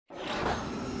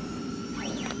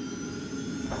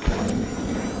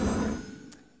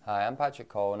Hi, I'm Patrick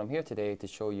Cole and I'm here today to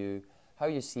show you how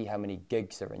you see how many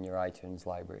gigs are in your iTunes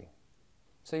library.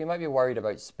 So you might be worried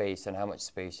about space and how much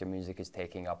space your music is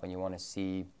taking up, and you want to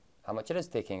see how much it is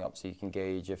taking up so you can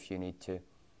gauge if you need to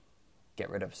get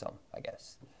rid of some, I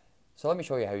guess. So let me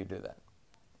show you how you do that.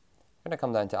 I'm going to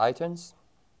come down to iTunes.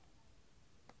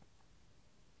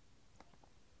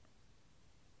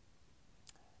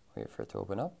 Wait for it to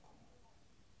open up.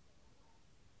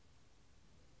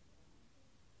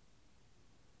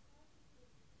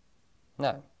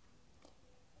 Now,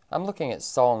 I'm looking at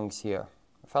songs here.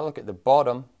 If I look at the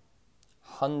bottom,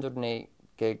 108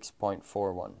 gigs,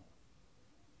 0.41.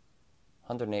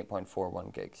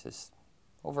 108.41 gigs is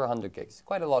over 100 gigs.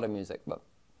 Quite a lot of music, but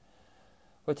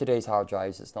with today's hard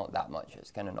drives, it's not that much. It's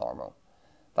kind of normal.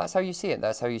 That's how you see it.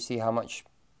 That's how you see how much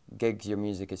gigs your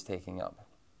music is taking up.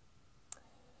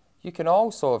 You can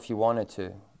also, if you wanted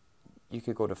to, you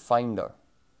could go to Finder.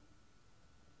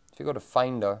 If you go to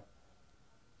Finder,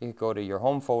 you could go to your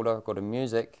home folder, go to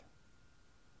Music,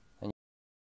 and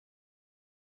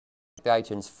the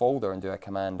iTunes folder and do a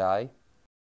Command I.